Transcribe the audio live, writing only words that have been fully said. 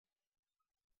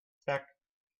Back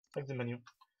to the menu.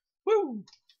 Woo!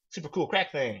 Super cool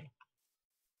crack thing.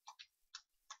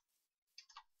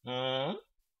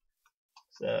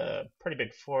 It's a pretty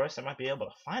big forest. I might be able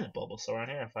to find a Bulbasaur around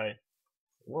here if I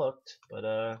looked, but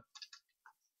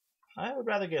I would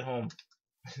rather get home.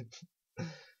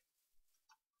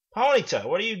 Ponyta,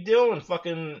 what are you doing?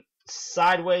 Fucking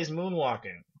sideways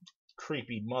moonwalking,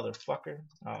 creepy motherfucker.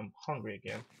 I'm hungry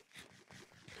again.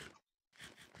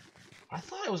 I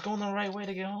thought I was going the right way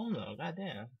to get home though.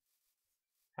 Goddamn.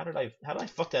 How did I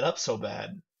fuck that up so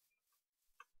bad?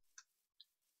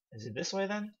 Is it this way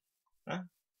then? Huh?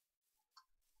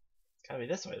 It's gotta be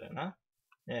this way then, huh?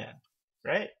 Yeah.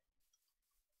 Right?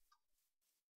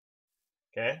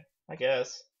 Okay, I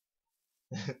guess.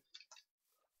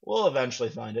 We'll eventually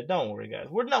find it. Don't worry, guys.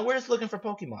 We're just looking for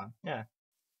Pokemon. Yeah.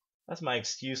 That's my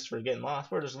excuse for getting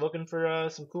lost. We're just looking for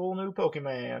some cool new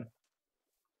Pokemon.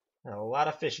 A lot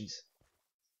of fishies.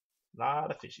 A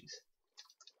lot of fishies.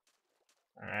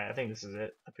 Alright, I think this is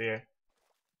it up here.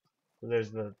 So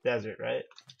there's the desert, right?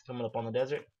 Coming up on the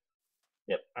desert.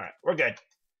 Yep, alright, we're good.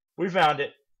 We found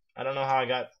it. I don't know how I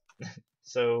got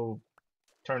so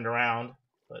turned around,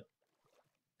 but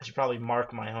I should probably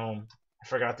mark my home. I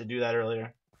forgot to do that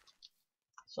earlier.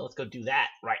 So let's go do that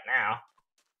right now.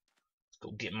 Let's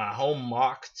go get my home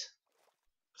marked.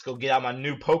 Let's go get out my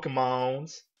new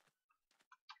Pokemons.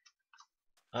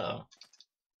 Uh-oh.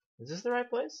 Is this the right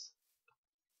place?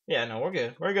 Yeah, no, we're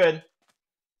good. We're good.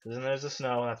 Because then there's the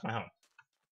snow, and that's my home.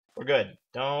 We're good.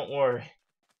 Don't worry.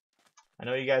 I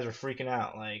know you guys were freaking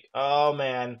out. Like, oh,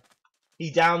 man.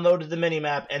 He downloaded the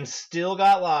minimap and still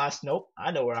got lost. Nope.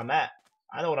 I know where I'm at.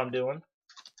 I know what I'm doing.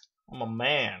 I'm a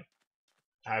man.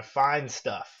 I find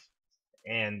stuff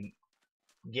and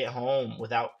get home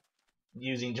without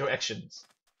using directions.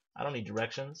 I don't need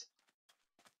directions.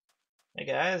 Hey,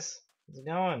 guys. How's it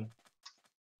going?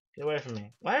 Get away from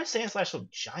me. Why is Sandslash so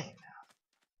giant now?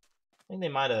 I think they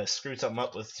might have screwed something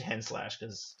up with Sandslash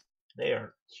because they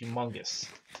are humongous.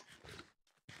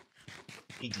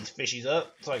 Eat these fishies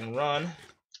up so I can run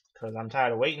because I'm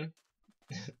tired of waiting.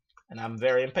 And I'm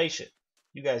very impatient.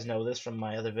 You guys know this from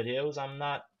my other videos. I'm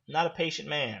not a patient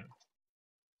man.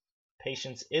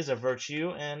 Patience is a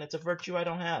virtue, and it's a virtue I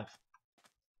don't have.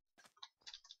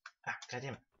 Ah,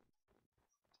 goddammit.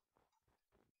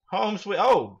 Home sweet.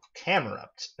 Oh, camera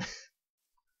up.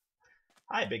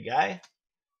 Hi, big guy.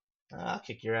 I'll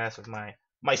kick your ass with my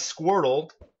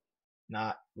Squirtle.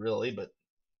 Not really, but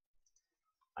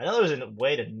I know there's a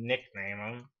way to nickname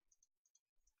him.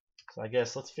 So I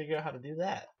guess let's figure out how to do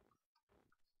that.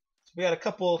 So we got a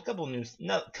couple things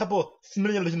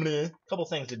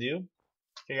to do.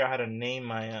 Figure out how to name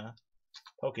my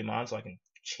Pokemon so I can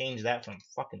change that from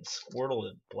fucking Squirtle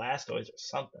to Blastoise or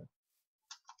something.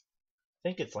 I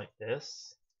think it's like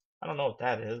this. I don't know what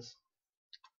that is.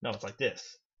 No, it's like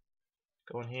this.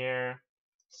 Go in here,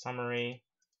 summary,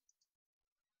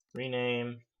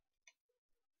 rename,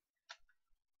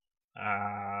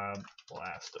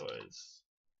 Blastoise.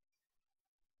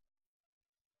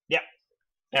 Yep,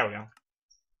 there we go.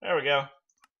 There we go.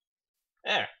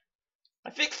 There,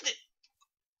 I fixed it.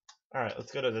 Alright,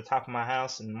 let's go to the top of my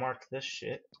house and mark this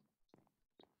shit.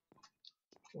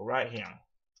 Go right here.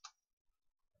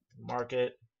 Mark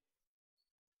it.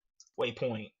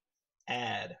 Waypoint.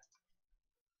 Add.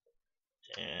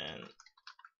 And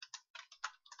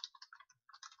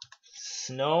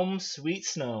Snome, sweet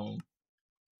Snome.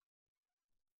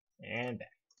 And back.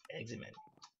 Exit menu.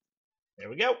 There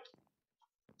we go.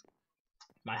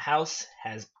 My house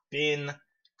has been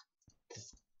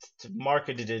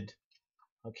marketed.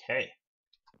 Okay.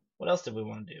 What else did we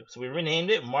want to do? So we renamed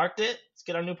it, marked it. Let's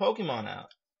get our new Pokemon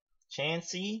out.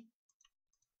 Chansey.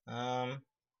 Let's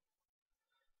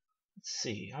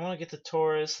see. I want to get the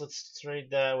Taurus. Let's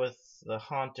trade that with the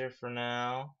Haunter for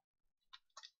now.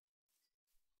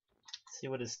 Let's see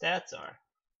what his stats are.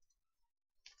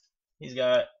 He's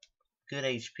got good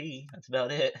HP. That's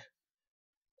about it.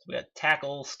 So we got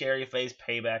Tackle, Scary Face,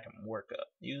 Payback, and Workup.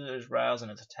 Users rouse and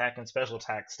its attack and special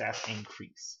attack stats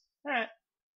increase. Alright.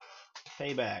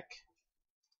 Payback.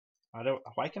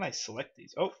 Why can I select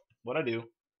these? Oh, what'd I do?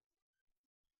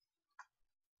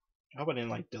 I hope I didn't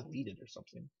like delete it or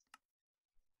something.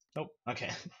 Nope. Okay.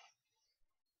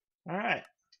 Alright.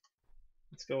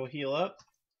 Let's go heal up.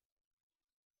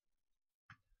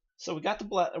 So we got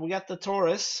the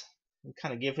Taurus. We'll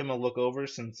kind of give him a look over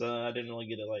since I didn't really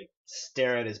get to like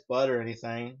stare at his butt or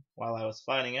anything while I was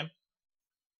fighting him.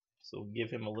 So we'll give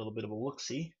him a little bit of a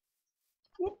look-see.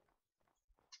 Whoop.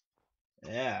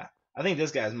 Yeah. I think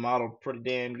this guy's modeled pretty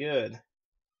damn good.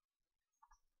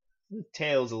 The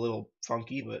tail's a little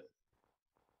funky, but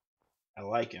I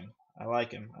like him. I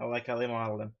like him. I like how they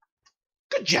modeled him.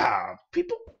 Good job,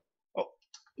 people. Oh,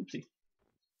 oopsie.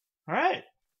 Alright.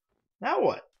 Now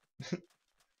what? You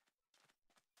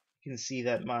can see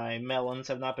that my melons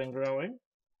have not been growing.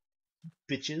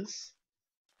 Bitches.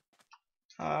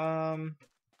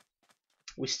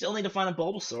 We still need to find a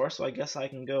Bulbasaur, so I guess I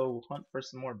can go hunt for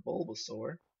some more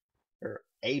Bulbasaur. Or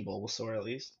a Bulbasaur, at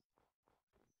least.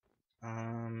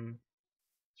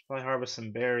 Should probably harvest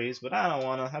some berries, but I don't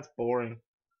wanna. That's boring.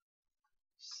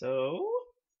 So,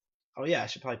 oh yeah, I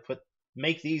should probably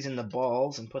make these into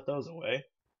balls and put those away.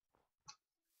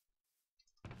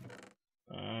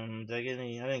 Did I get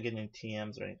any? I didn't get any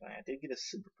TMs or anything. I did get a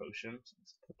super potion. So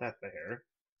let's put that there.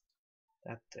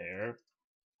 That there.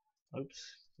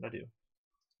 Oops, what did I do?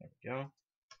 There we go.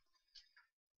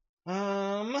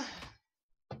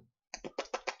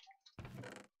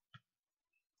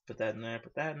 Put that in there.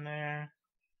 Put that in there.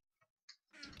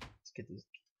 Let's get this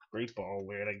great ball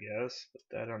weird, I guess. Put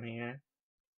that on here.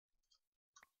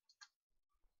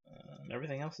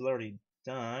 Everything else is already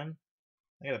done.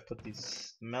 I gotta put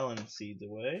these melon seeds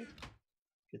away.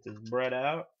 Get this bread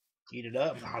out. Eat it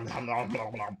up. I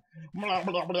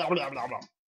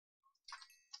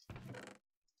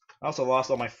also lost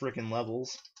all my freaking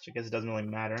levels, which I guess it doesn't really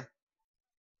matter.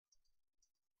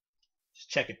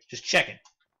 Just checking. Just checking.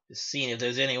 Just seeing if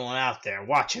there's anyone out there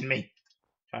watching me.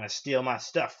 Trying to steal my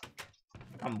stuff.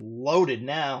 I'm loaded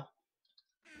now.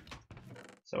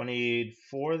 So I need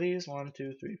 4 of these. 1,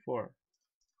 2, 3, 4.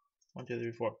 1, 2,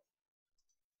 3, 4.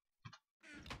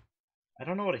 I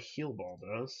don't know what a heal ball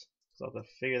does, so I'll have to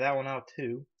figure that one out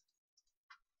too.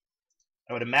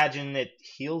 I would imagine it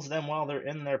heals them while they're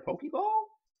in their Pokeball?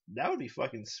 That would be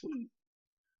fucking sweet.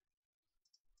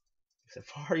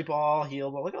 Safari ball,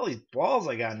 heal ball. Look at all these balls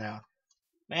I got now.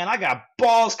 Man, I got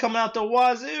balls coming out the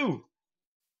wazoo.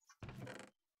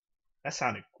 That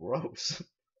sounded gross.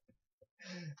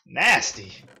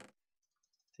 Nasty.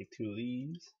 Take 2 of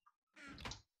these.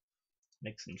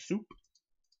 Make some soup.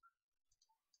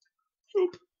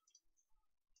 Soup.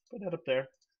 Put that up there.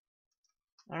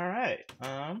 Alright.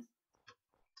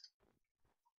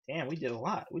 Damn, we did a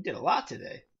lot. We did a lot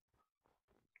today.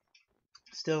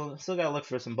 Still gotta look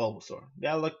for some Bulbasaur.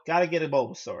 Gotta get a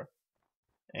Bulbasaur.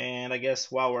 And I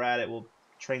guess while we're at it, we'll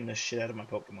train the shit out of my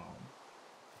Pokemon.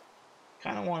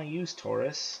 Kinda wanna use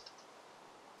Taurus.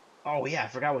 Oh yeah, I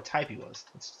forgot what type he was.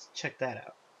 Let's check that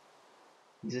out.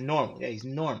 He's a normal. Yeah, he's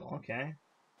normal. Okay.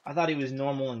 I thought he was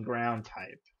normal and ground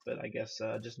type, but I guess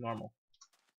just normal.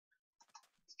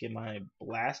 Let's get my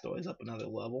Blastoise up another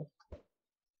level.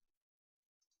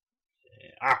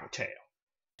 Yeah, Aqua Tail.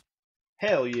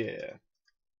 Hell yeah.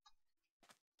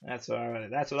 That's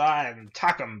alright. That's what I'm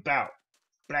talking about.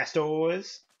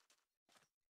 Blastoise.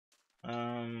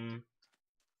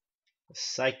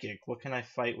 Psychic. What can I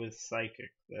fight with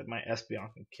Psychic? That my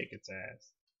Espeon can kick its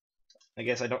ass. I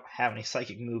guess I don't have any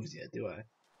Psychic moves yet, do I?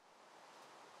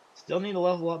 Still need to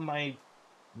level up my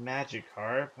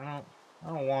Magikarp. I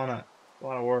don't wanna. It's a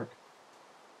lot of work.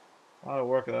 A lot of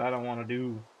work that I don't want to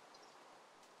do.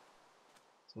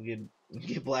 So we'll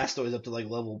get Blastoise up to like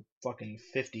level fucking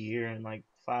 50 here in like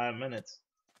 5 minutes.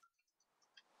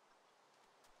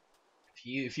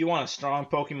 If you want a strong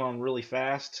Pokemon really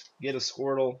fast, get a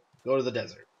Squirtle. Go to the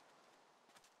desert.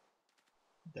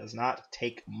 It does not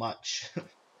take much.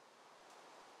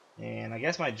 And I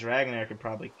guess my Dragonair could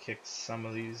probably kick some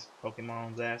of these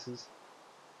Pokemon's asses.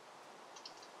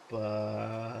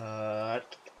 But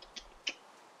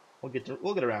we'll get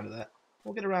around to that.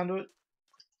 We'll get around to it.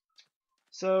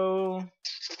 So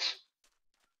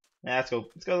yeah, let's go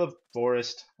to the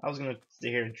forest. I was gonna stay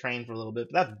here and train for a little bit,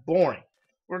 but that's boring.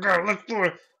 We're gonna look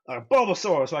for a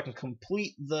Bulbasaur so I can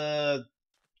complete the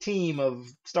team of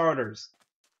starters,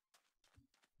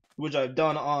 which I've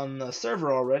done on the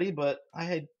server already, but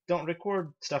I don't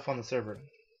record stuff on the server.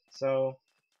 So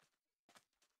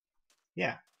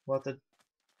yeah, we'll have to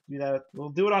do that. We'll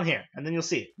do it on here, and then you'll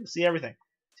see it. You'll see everything.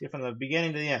 See it from the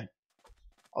beginning to the end.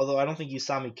 Although I don't think you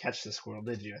saw me catch the squirrel,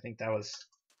 did you? I think that was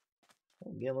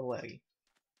getting a little laggy.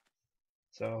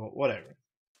 So whatever.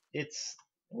 It's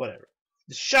whatever.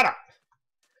 Just shut up.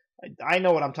 I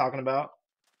know what I'm talking about.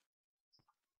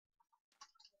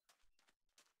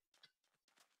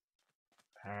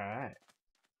 Alright.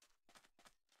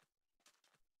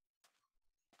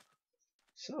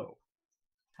 So,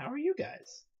 how are you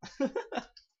guys?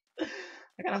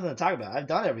 I got nothing to talk about. I've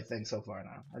done everything so far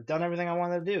now. I've done everything I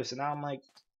wanted to do, so now I'm like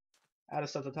out of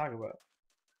stuff to talk about.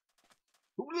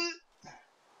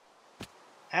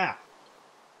 Ah.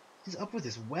 What's up with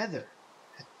this weather?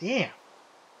 God damn.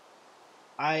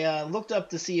 I looked up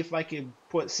to see if I could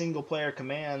put single player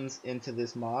commands into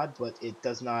this mod, but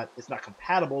it's not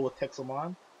compatible with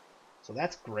Pixelmon. So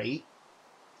that's great.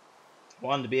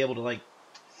 Wanted to be able to, like,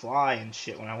 fly and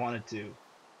shit when I wanted to.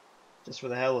 Just for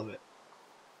the hell of it.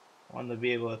 Wanted to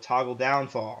be able to toggle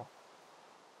downfall.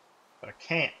 But I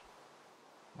can't.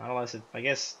 Not unless it, I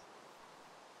guess,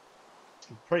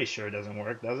 I'm pretty sure it doesn't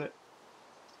work, does it?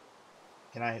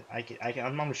 Can I'm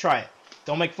gonna try it.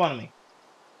 Don't make fun of me.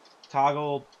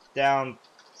 Toggle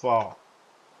downfall.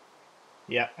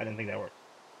 Yeah, I didn't think that worked.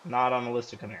 Not on the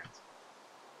list of commands.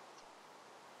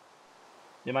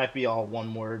 It might be all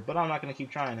one word, but I'm not gonna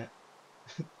keep trying it.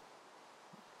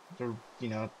 To, you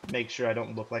know, make sure I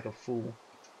don't look like a fool.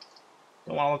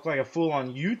 Don't want to look like a fool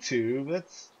on YouTube.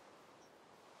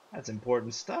 That's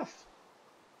important stuff.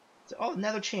 So, oh,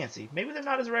 another Chansey. Maybe they're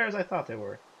not as rare as I thought they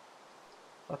were.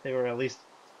 I thought they were at least...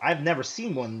 I've never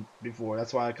seen one before.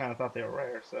 That's why I kind of thought they were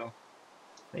rare. So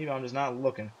maybe I'm just not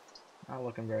looking. Not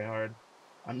looking very hard.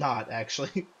 I'm not,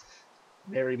 actually.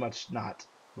 Very much not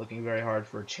looking very hard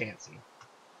for a Chansey.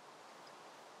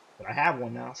 But I have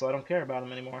one now, so I don't care about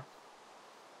him anymore.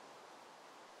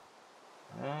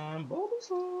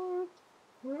 Bulbasaur,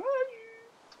 where are you?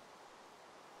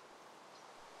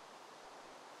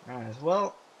 Alright,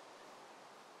 well,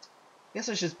 I guess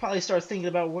I should probably start thinking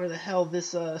about where the hell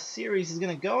this series is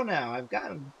gonna go now. I've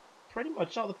gotten pretty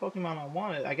much all the Pokemon I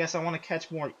wanted. I guess I want to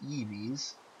catch more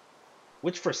Eevees,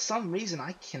 which for some reason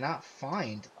I cannot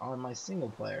find on my single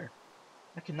player.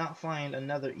 I cannot find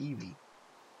another Eevee.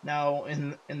 Now,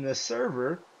 in the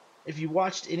server, if you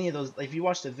watched any of those, if you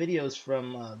watched the videos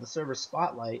from the server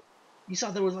Spotlight, you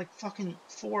saw there was like fucking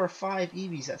 4 or 5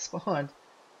 Eevees that spawned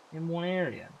in one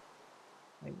area.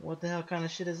 Like, what the hell kind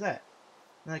of shit is that?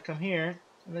 And I come here,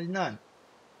 and there's none.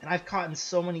 And I've caught in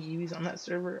so many Eevees on that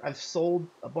server. I've sold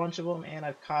a bunch of them, and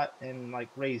I've caught and like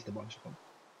raised a bunch of them.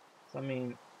 So I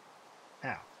mean,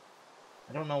 ow.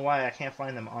 I don't know why I can't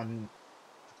find them on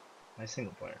my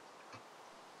single player.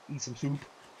 Eat some soup.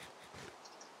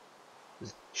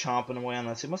 Just chomping away on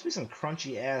that soup. Must be some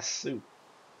crunchy ass soup.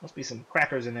 Must be some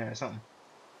crackers in there or something.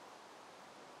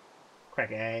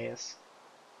 Crack ass.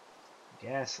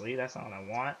 Ghastly, that's not what I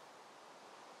want.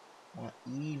 I want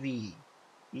Eevee.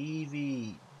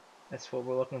 Eevee. That's what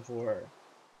we're looking for.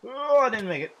 Oh, I didn't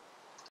make it.